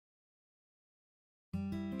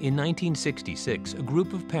In 1966, a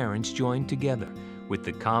group of parents joined together with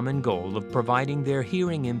the common goal of providing their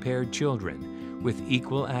hearing-impaired children with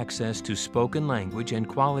equal access to spoken language and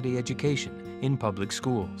quality education in public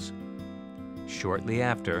schools. Shortly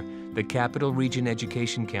after, the Capital Region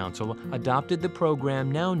Education Council adopted the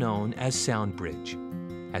program now known as Soundbridge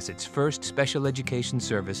as its first special education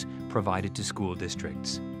service provided to school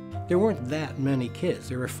districts. There weren't that many kids.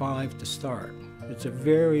 There were 5 to start. It's a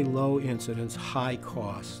very low incidence, high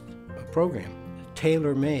cost program,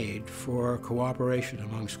 tailor-made for cooperation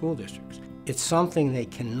among school districts. It's something they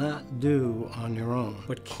cannot do on their own,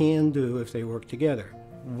 but can do if they work together.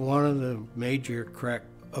 One of the major CREC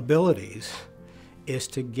abilities is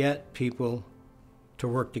to get people to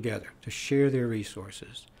work together, to share their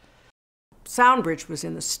resources. Soundbridge was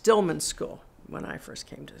in the Stillman School when I first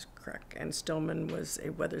came to CREC, and Stillman was a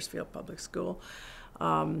Wethersfield public school,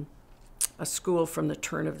 a school from the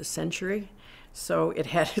turn of the century, so it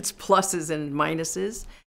had its pluses and minuses.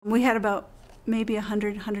 We had about maybe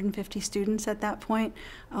 100, 150 students at that point.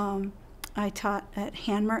 I taught at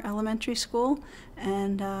Hanmer Elementary School,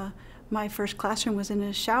 and my first classroom was in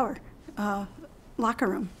a shower locker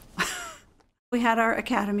room. We had our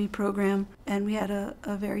academy program, and we had a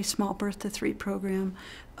very small birth to 3 program.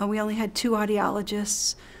 We only had 2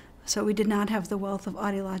 audiologists, so we did not have the wealth of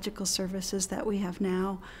audiological services that we have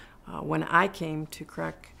now. When I came to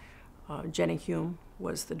CREC, Jenny Hume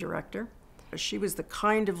was the director. She was the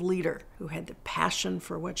kind of leader who had the passion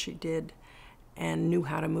for what she did and knew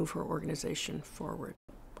how to move her organization forward.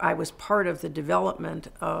 I was part of the development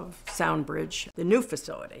of Soundbridge, the new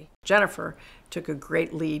facility. Jennifer took a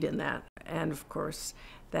great lead in that, and of course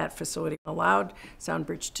that facility allowed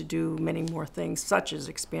Soundbridge to do many more things, such as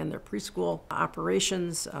expand their preschool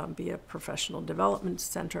operations, be a professional development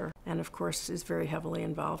center, and of course is very heavily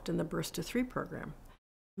involved in the Birth to 3 program.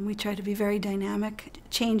 We try to be very dynamic,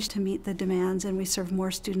 change to meet the demands, and we serve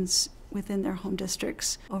more students within their home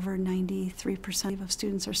districts. Over 93% of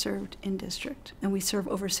students are served in district, and we serve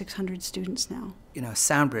over 600 students now. You know,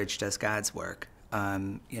 Soundbridge does God's work.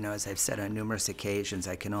 You know, as I've said on numerous occasions,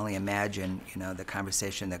 I can only imagine, you know, the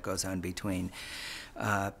conversation that goes on between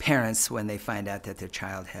parents when they find out that their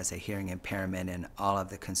child has a hearing impairment and all of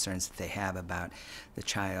the concerns that they have about the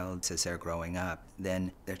child as they're growing up.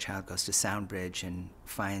 Then their child goes to Soundbridge and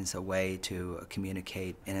finds a way to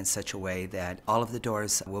communicate in such a way that all of the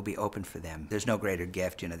doors will be open for them. There's no greater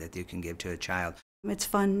gift, you know, that you can give to a child. It's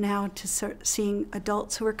fun now to start seeing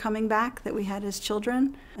adults who are coming back that we had as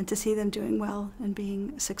children, and to see them doing well and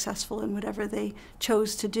being successful in whatever they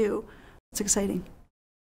chose to do. It's exciting.